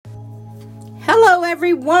Hello,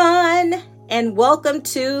 everyone, and welcome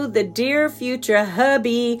to the Dear Future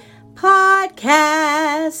Hubby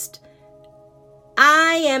podcast.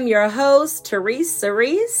 I am your host, Therese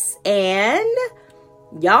Cerise, and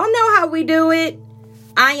y'all know how we do it.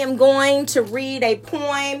 I am going to read a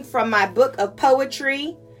poem from my book of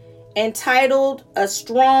poetry entitled A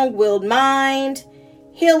Strong-Willed Mind,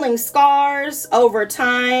 Healing Scars Over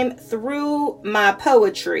Time Through My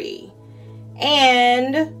Poetry.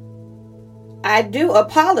 And I do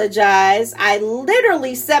apologize. I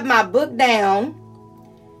literally set my book down,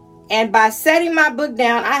 and by setting my book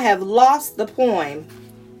down, I have lost the poem.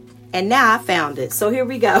 And now I found it. So here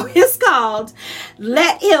we go. It's called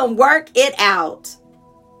Let Him Work It Out.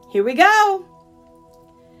 Here we go.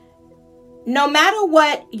 No matter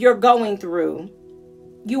what you're going through,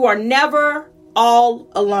 you are never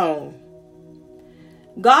all alone.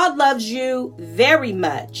 God loves you very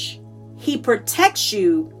much. He protects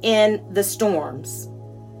you in the storms.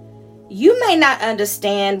 You may not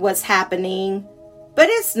understand what's happening, but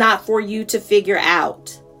it's not for you to figure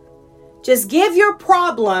out. Just give your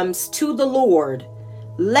problems to the Lord.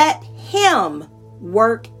 Let Him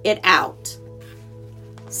work it out.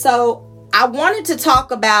 So I wanted to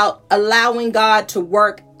talk about allowing God to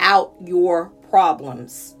work out your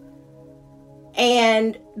problems.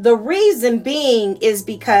 And the reason being is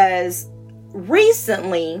because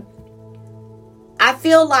recently, I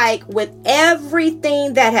feel like with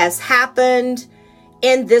everything that has happened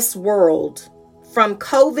in this world, from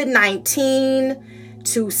COVID-19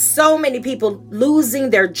 to so many people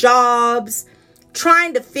losing their jobs,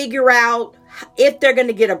 trying to figure out if they're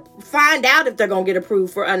going to find out if they're going to get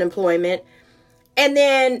approved for unemployment. And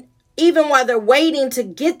then even while they're waiting to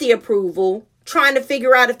get the approval, trying to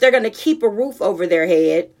figure out if they're going to keep a roof over their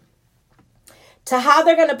head, to how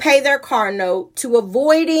they're going to pay their car note, to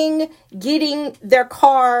avoiding getting their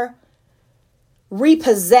car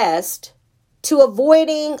repossessed, to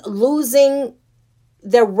avoiding losing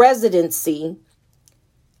their residency,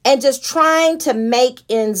 and just trying to make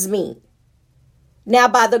ends meet. Now,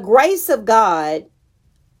 by the grace of God,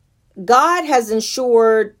 God has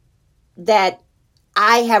ensured that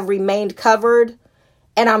I have remained covered,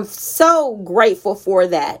 and I'm so grateful for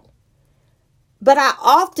that. But I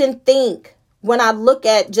often think, when I look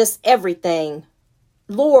at just everything,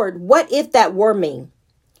 Lord, what if that were me?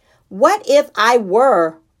 What if I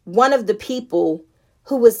were one of the people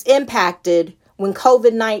who was impacted when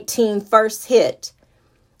COVID-19 first hit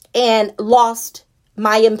and lost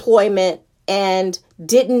my employment and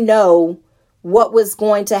didn't know what was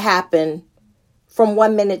going to happen from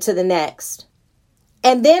one minute to the next?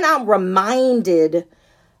 And then I'm reminded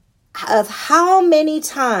of how many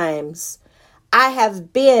times I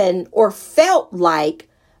have been or felt like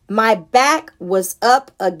my back was up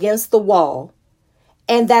against the wall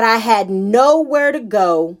and that I had nowhere to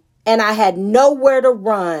go and I had nowhere to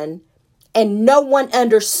run and no one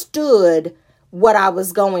understood what I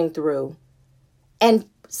was going through. And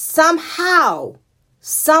somehow,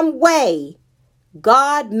 some way,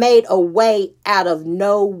 God made a way out of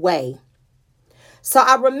no way. So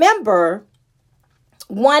I remember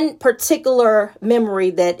one particular memory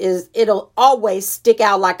that it'll always stick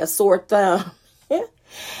out like a sore thumb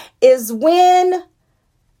is when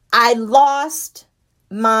I lost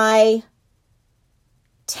my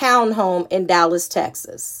townhome in Dallas,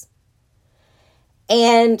 Texas.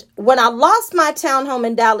 And when I lost my townhome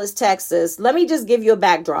in Dallas, Texas, let me just give you a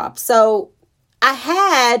backdrop. So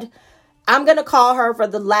I'm going to call her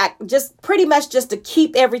just pretty much just to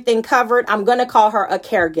keep everything covered, I'm going to call her a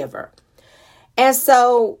caregiver. And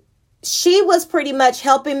so she was pretty much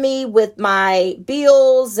helping me with my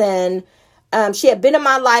bills, and she had been in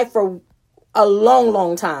my life for a long,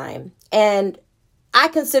 long time. And I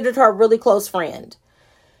considered her a really close friend.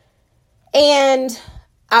 And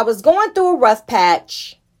I was going through a rough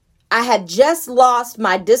patch. I had just lost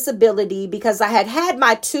my disability because I had had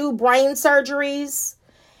my 2 brain surgeries.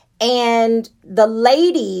 And the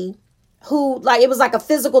lady it was like a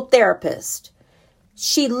physical therapist.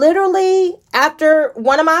 She literally, after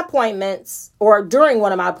one of my appointments or during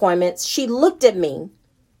one of my appointments, she looked at me.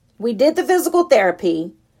 We did the physical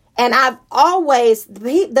therapy. And I've always,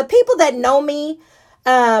 the people that know me,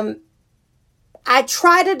 I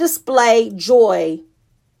try to display joy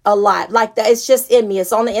a lot. Like that, it's just in me.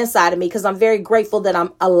 It's on the inside of me because I'm very grateful that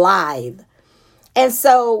I'm alive. And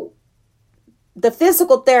so the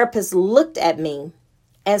physical therapist looked at me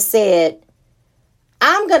and said,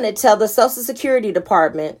 I'm going to tell the Social Security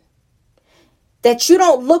Department that you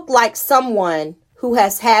don't look like someone who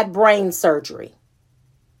has had brain surgery.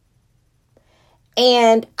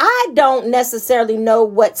 And I don't necessarily know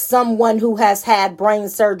what someone who has had brain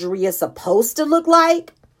surgery is supposed to look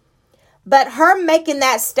like. But her making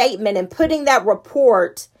that statement and putting that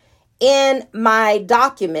report in my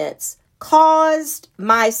documents caused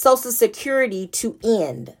my Social Security to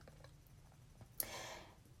end.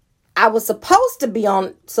 I was supposed to be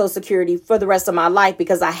on Social Security for the rest of my life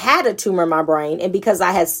because I had a tumor in my brain and because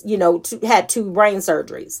I had, had 2 brain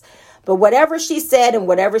surgeries. But whatever she said and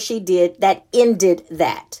whatever she did, that ended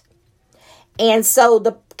that. And so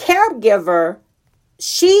the caregiver,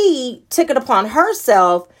 she took it upon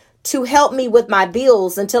herself to help me with my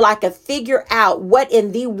bills until I could figure out what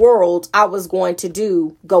in the world I was going to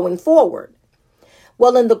do going forward.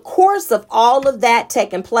 Well, in the course of all of that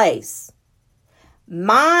taking place,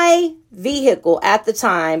 my vehicle at the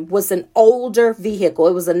time was an older vehicle.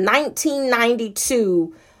 It was a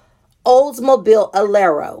 1992 Oldsmobile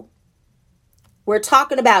Alero. We're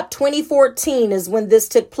talking about 2014 is when this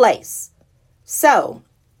took place. So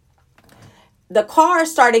the car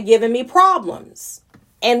started giving me problems.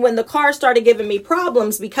 And when the car started giving me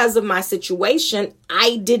problems because of my situation,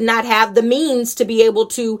 I did not have the means to be able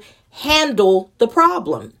to handle the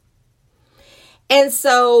problem. And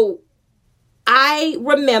so I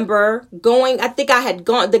remember the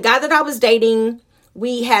guy that I was dating,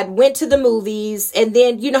 we had went to the movies, and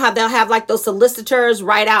then you know how they'll have like those solicitors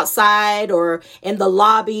right outside or in the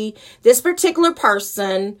lobby. This particular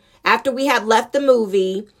person, after we had left the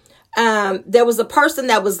movie, there was a person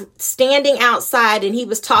that was standing outside and he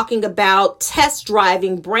was talking about test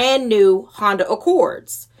driving brand new Honda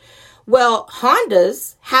Accords. Well,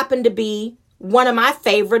 Hondas happen to be one of my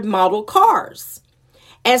favorite model cars.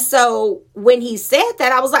 And so when he said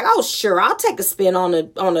that, I was like, oh, sure, I'll take a spin on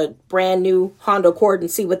a brand new Honda Accord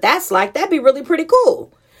and see what that's like. That'd be really pretty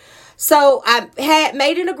cool. So I had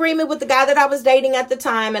made an agreement with the guy that I was dating at the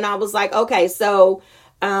time. And I was like, okay, so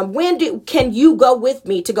can you go with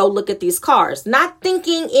me to go look at these cars? Not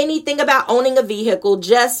thinking anything about owning a vehicle,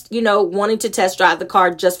 just, wanting to test drive the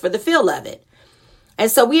car just for the feel of it.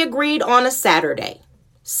 And so we agreed on a Saturday.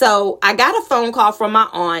 So I got a phone call from my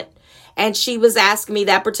aunt and she was asking me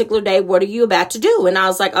that particular day, what are you about to do? And I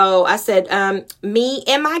was like, I said, me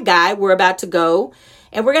and my guy, we're about to go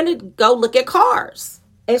and we're going to go look at cars.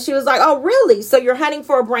 And she was like, oh, really? So you're hunting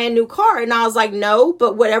for a brand new car? And I was like, no,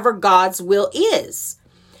 but whatever God's will is.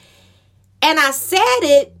 And I said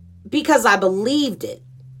it because I believed it.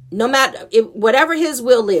 No matter whatever his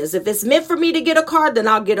will is. If it's meant for me to get a car, then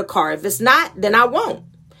I'll get a car. If it's not, then I won't.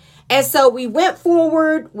 And so we went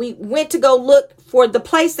forward. We went to go look for the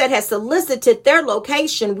place that had solicited their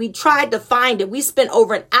location. We tried to find it. We spent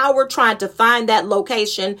over an hour trying to find that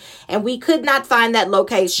location, and we could not find that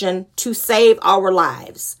location to save our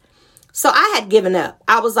lives. So I had given up.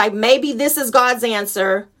 I was like, maybe this is God's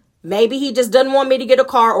answer. Maybe he just doesn't want me to get a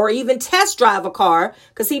car or even test drive a car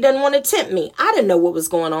because he doesn't want to tempt me. I didn't know what was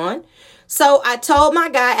going on. So I told my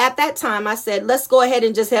guy at that time, I said, let's go ahead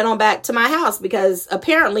and just head on back to my house because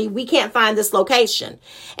apparently we can't find this location.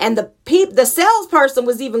 And the salesperson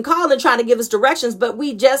was even calling trying to give us directions, but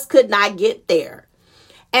we just could not get there.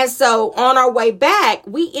 And so on our way back,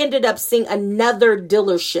 we ended up seeing another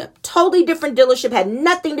dealership, totally different dealership, had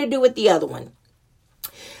nothing to do with the other one.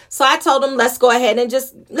 So I told him, let's go ahead and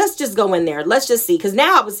let's just go in there. Let's just see. Because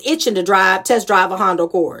now I was itching to test drive a Honda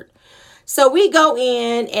Accord. So we go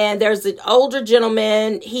in and there's an older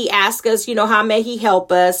gentleman. He asks us, how may he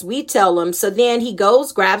help us? We tell him. So then he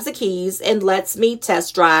goes, grabs the keys and lets me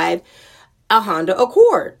test drive a Honda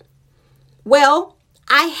Accord. Well,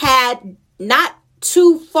 I had not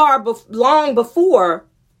too long before,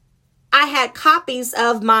 I had copies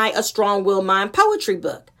of my A Strong Willed Mind poetry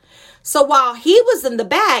book. So while he was in the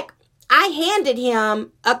back, I handed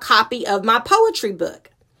him a copy of my poetry book.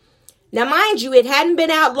 Now, mind you, it hadn't been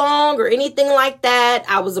out long or anything like that.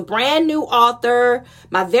 I was a brand new author,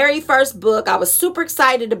 my very first book. I was super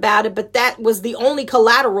excited about it, but that was the only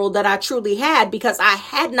collateral that I truly had because I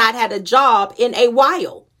had not had a job in a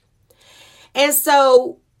while. And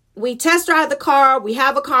so we test drive the car. We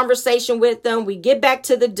have a conversation with them. We get back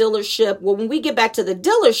to the dealership. Well, when we get back to the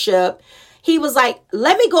dealership, he was like,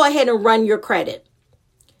 let me go ahead and run your credit.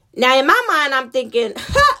 Now, in my mind, I'm thinking,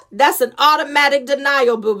 that's an automatic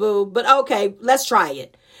denial, boo-boo. But okay, let's try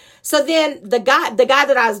it. So then the guy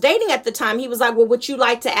that I was dating at the time, he was like, well, would you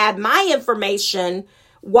like to add my information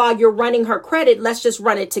while you're running her credit? Let's just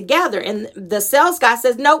run it together. And the sales guy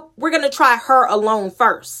says, nope, we're going to try her alone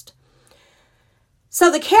first.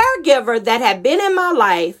 So the caregiver that had been in my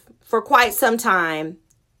life for quite some time,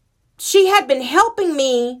 she had been helping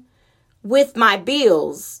me with my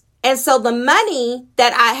bills. And so the money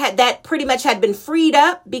that I had, that pretty much had been freed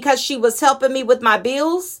up because she was helping me with my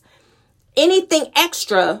bills, anything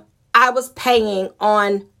extra I was paying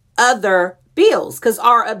on other bills because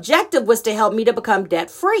our objective was to help me to become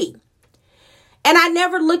debt free. And I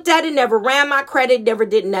never looked at it, never ran my credit, never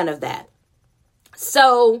did none of that.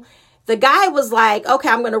 So the guy was like, okay,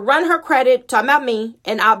 I'm going to run her credit, talking about me,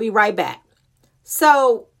 and I'll be right back.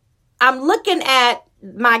 So I'm looking at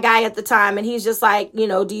my guy at the time, and he's just like, you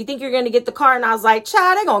know, do you think you're going to get the car? And I was like,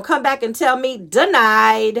 child, they're going to come back and tell me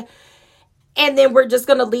denied. And then we're just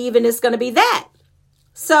going to leave, and it's going to be that.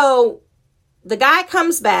 So the guy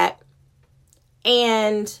comes back,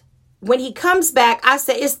 and when he comes back, I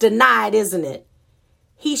said, it's denied, isn't it?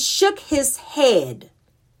 He shook his head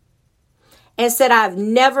and said, I've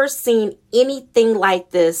never seen anything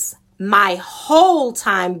like this my whole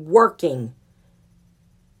time working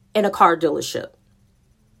in a car dealership.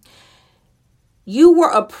 You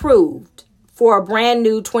were approved for a brand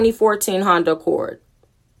new 2014 Honda Accord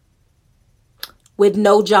with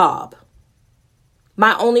no job.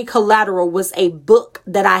 My only collateral was a book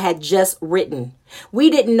that I had just written.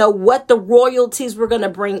 We didn't know what the royalties were going to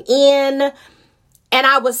bring in. And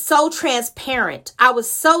I was so transparent.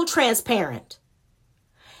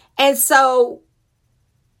 And so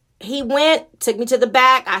he went, took me to the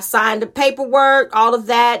back. I signed the paperwork, all of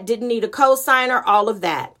that. Didn't need a co-signer, all of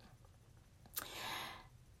that.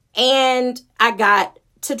 And I got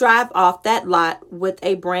to drive off that lot with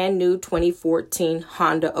a brand new 2014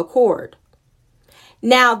 Honda Accord.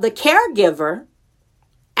 Now, the caregiver,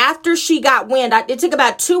 after she got wind, it took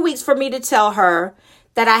about 2 weeks for me to tell her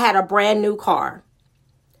that I had a brand new car.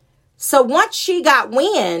 So once she got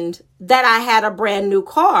wind that I had a brand new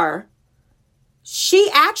car, she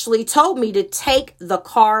actually told me to take the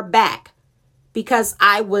car back because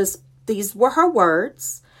these were her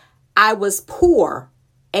words, I was poor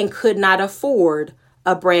and could not afford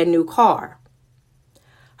a brand new car.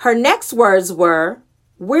 Her next words were,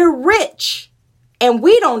 we're rich and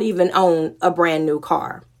we don't even own a brand new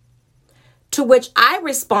car. To which I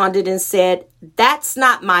responded and said, that's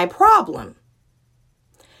not my problem.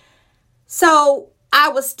 So I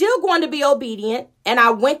was still going to be obedient, and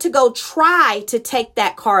I went to go try to take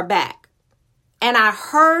that car back. And I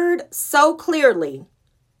heard so clearly,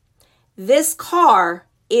 this car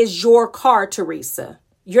is your car, Teresa.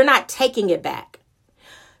 You're not taking it back.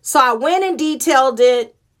 So I went and detailed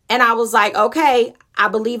it, and I was like, okay, I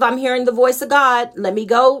believe I'm hearing the voice of God. Let me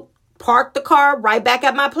go park the car right back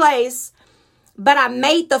at my place. But I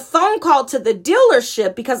made the phone call to the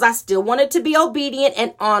dealership because I still wanted to be obedient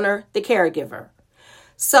and honor the caregiver.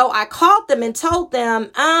 So I called them and told them,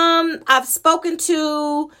 I've spoken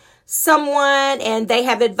to someone and they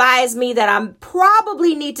have advised me that I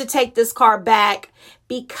probably need to take this car back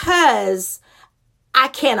because I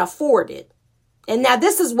can't afford it. And now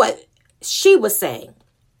this is what she was saying.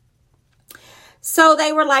 So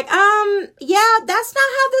they were like, yeah, that's not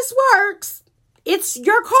how this works. It's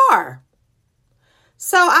your car.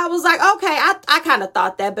 So I was like, okay, I kind of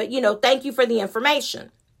thought that, but thank you for the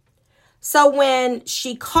information. So when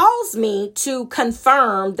she calls me to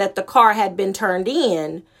confirm that the car had been turned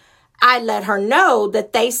in, I let her know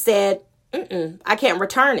that they said, I can't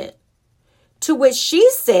return it. To which she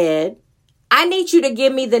said, I need you to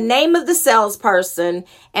give me the name of the salesperson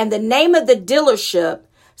and the name of the dealership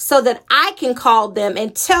so that I can call them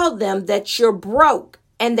and tell them that you're broke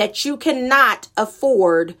and that you cannot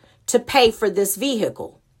afford to pay for this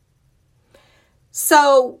vehicle.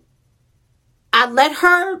 So I let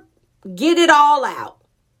her get it all out.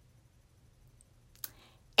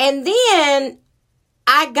 And then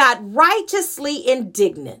I got righteously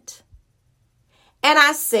indignant. And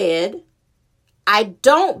I said, I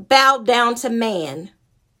don't bow down to man.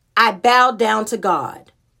 I bow down to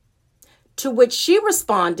God. To which she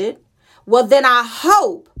responded, well, then I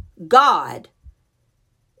hope God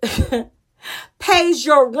pays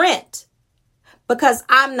your rent because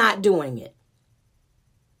I'm not doing it.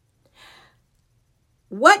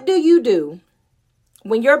 What do you do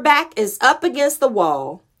when your back is up against the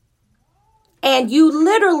wall and you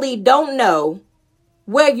literally don't know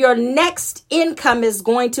where your next income is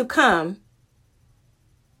going to come,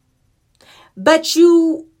 but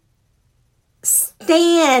you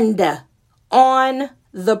stand on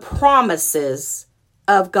the promises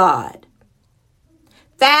of God?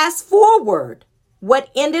 Fast forward,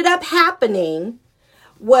 what ended up happening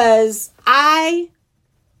was I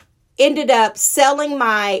ended up selling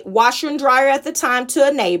my washer and dryer at the time to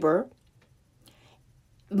a neighbor.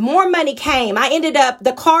 More money came. I ended up,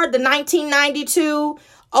 the 1992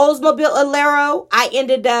 Oldsmobile Alero, I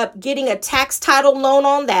ended up getting a tax title loan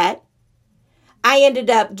on that. I ended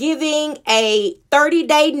up giving a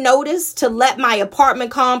 30-day notice to let my apartment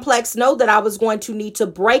complex know that I was going to need to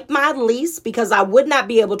break my lease because I would not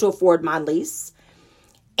be able to afford my lease.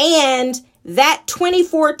 And that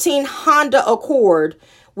 2014 Honda Accord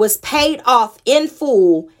was paid off in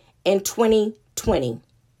full in 2020.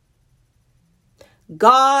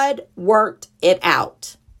 God worked it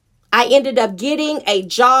out. I ended up getting a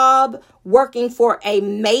job working for a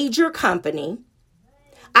major company.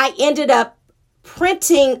 I ended up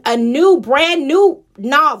printing a brand new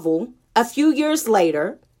novel a few years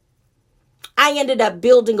later. I ended up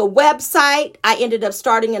building a website. I ended up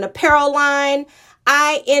starting an apparel line.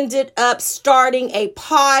 I ended up starting a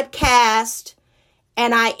podcast.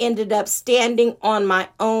 And I ended up standing on my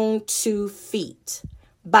own 2 feet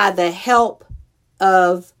by the help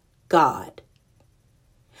of God.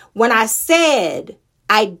 When I said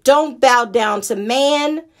I don't bow down to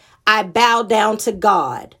man, I bow down to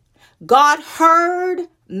God. God heard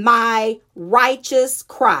my righteous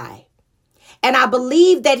cry, and I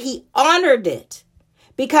believe that he honored it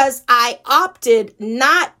because I opted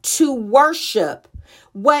not to worship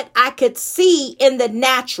what I could see in the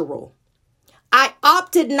natural. I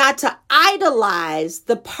opted not to idolize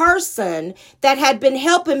the person that had been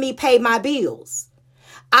helping me pay my bills.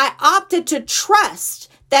 I opted to trust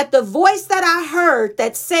that the voice that I heard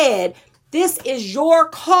that said, "This is your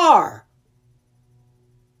car,"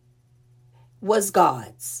 was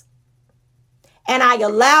God's. And I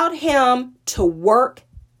allowed him to work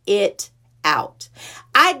it out.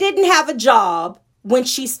 I didn't have a job when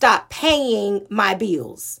she stopped paying my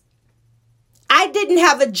bills. I didn't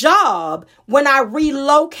have a job when I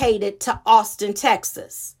relocated to Austin,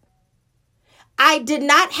 Texas. I did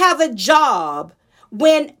not have a job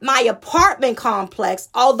when my apartment complex,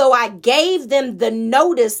 although I gave them the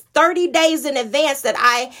notice 30 days in advance that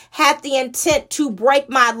I had the intent to break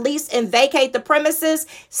my lease and vacate the premises,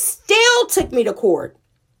 still took me to court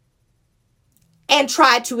and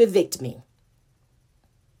tried to evict me.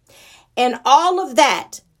 And all of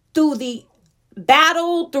that through the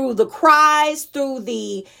battle, through the cries, through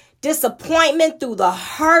the disappointment, through the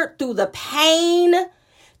hurt, through the pain,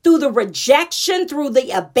 through the rejection, through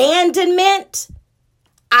the abandonment.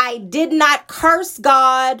 I did not curse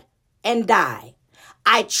God and die.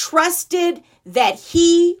 I trusted that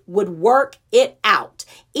he would work it out.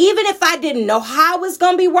 Even if I didn't know how it was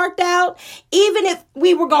going to be worked out, even if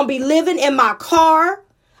we were going to be living in my car,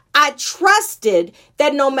 I trusted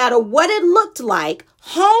that no matter what it looked like,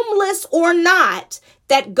 homeless or not,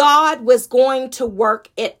 that God was going to work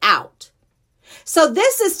it out. So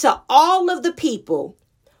this is to all of the people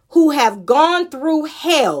who have gone through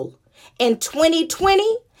hell in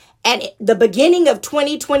 2020 and the beginning of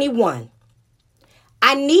 2021.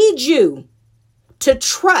 I need you to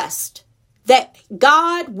trust that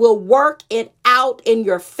God will work it out in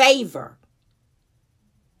your favor.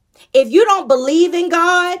 If you don't believe in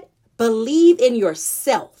God, believe in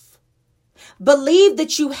yourself. Believe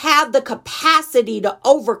that you have the capacity to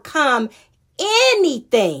overcome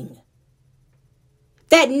anything.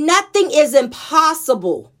 That nothing is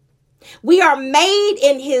impossible. We are made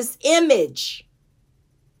in his image.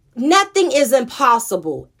 Nothing is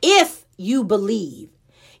impossible if you believe.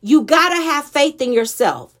 You got to have faith in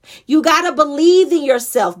yourself. You got to believe in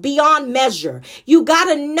yourself beyond measure. You got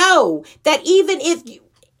to know that even if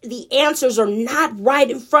the answers are not right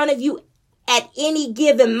in front of you at any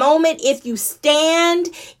given moment, if you stand,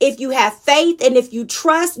 if you have faith, and if you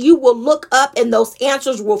trust, you will look up and those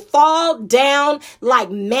answers will fall down like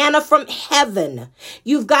manna from heaven.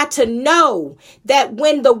 You've got to know that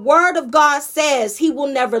when the word of God says he will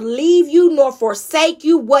never leave you nor forsake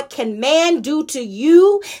you, what can man do to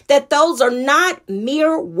you? That those are not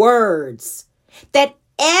mere words. That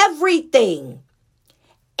everything,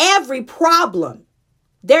 every problem,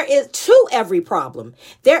 to every problem,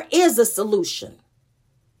 there is a solution.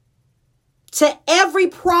 To every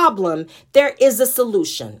problem, there is a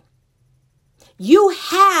solution. You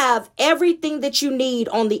have everything that you need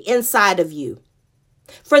on the inside of you.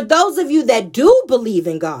 For those of you that do believe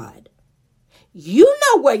in God, you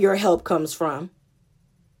know where your help comes from.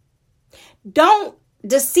 Don't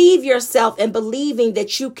deceive yourself in believing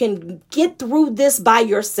that you can get through this by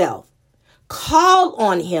yourself. Call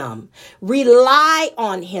on him, rely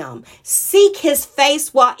on him, seek his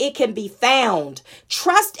face while it can be found.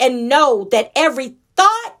 Trust and know that every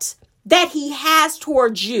thought that he has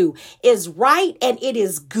towards you is right and it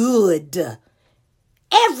is good.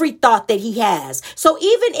 Every thought that he has. So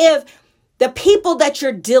even if the people that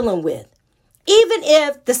you're dealing with, even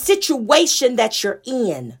if the situation that you're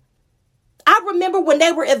in, I remember when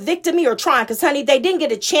they were evicting me or trying, because, honey, they didn't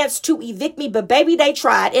get a chance to evict me, but baby, they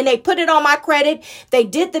tried. And they put it on my credit. They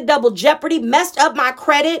did the double jeopardy, messed up my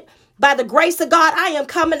credit. By the grace of God, I am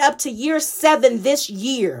coming up to year 7 this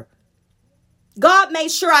year. God made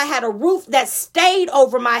sure I had a roof that stayed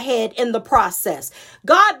over my head in the process.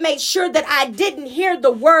 God made sure that I didn't hear the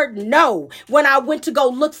word no when I went to go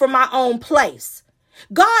look for my own place.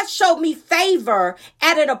 God showed me favor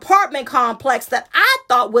at an apartment complex that I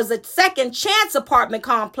thought was a second chance apartment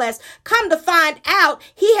complex. Come to find out,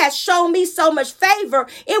 he has shown me so much favor.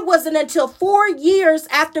 It wasn't until 4 years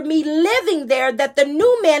after me living there that the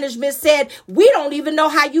new management said, we don't even know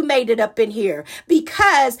how you made it up in here,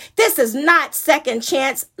 because this is not second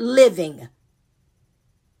chance living.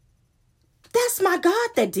 That's my God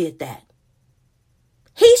that did that.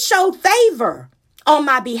 He showed favor on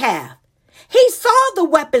my behalf. He saw the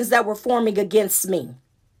weapons that were forming against me.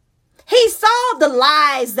 He saw the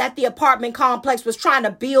lies that the apartment complex was trying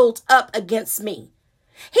to build up against me.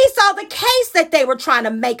 He saw the case that they were trying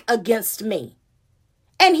to make against me.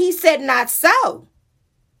 And he said, not so.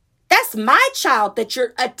 That's my child that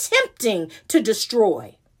you're attempting to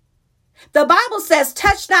destroy. The Bible says,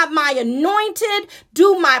 touch not my anointed,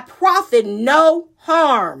 do my prophet no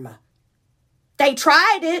harm. They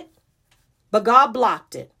tried it, but God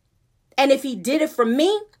blocked it. And if he did it for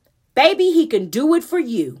me, baby, he can do it for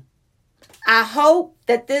you. I hope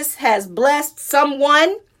that this has blessed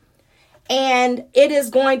someone, and it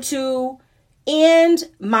is going to end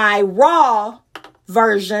my raw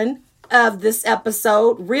version of this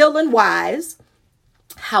episode, Real and Wise.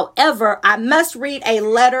 However, I must read a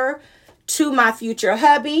letter to my future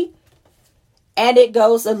hubby, and it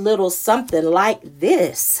goes a little something like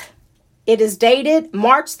this. It is dated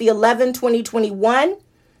March the 11th, 2021.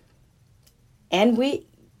 And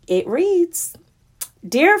it reads,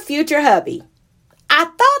 Dear future hubby, I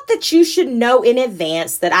thought that you should know in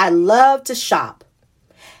advance that I love to shop.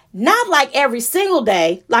 Not like every single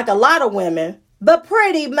day, like a lot of women, but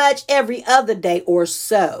pretty much every other day or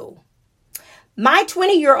so. My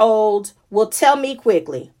 20-year-old will tell me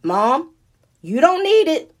quickly, Mom, you don't need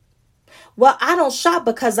it. Well, I don't shop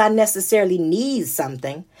because I necessarily need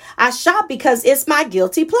something. I shop because it's my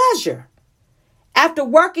guilty pleasure. After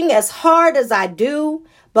working as hard as I do,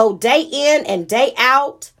 both day in and day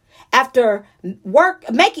out, after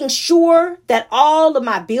making sure that all of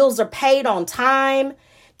my bills are paid on time,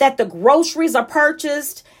 that the groceries are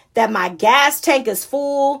purchased, that my gas tank is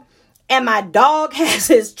full, and my dog has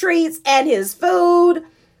his treats and his food,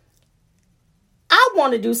 I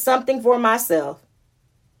want to do something for myself.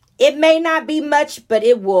 It may not be much, but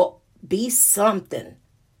it will be something.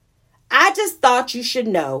 I just thought you should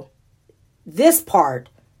know this part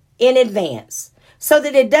in advance so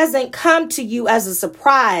that it doesn't come to you as a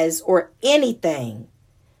surprise or anything.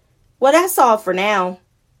 Well, that's all for now.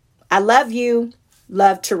 I love you.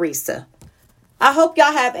 Love, Teresa. I hope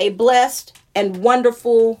y'all have a blessed and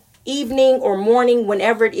wonderful evening or morning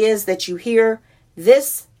whenever it is that you hear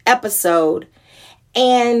this episode.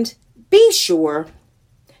 And be sure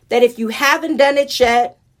that if you haven't done it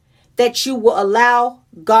yet, that you will allow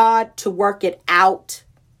God to work it out.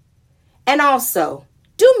 And also,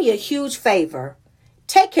 do me a huge favor.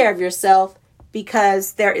 Take care of yourself,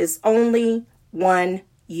 because there is only one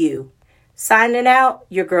you. Signing out,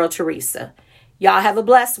 your girl Teresa. Y'all have a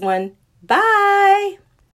blessed one. Bye.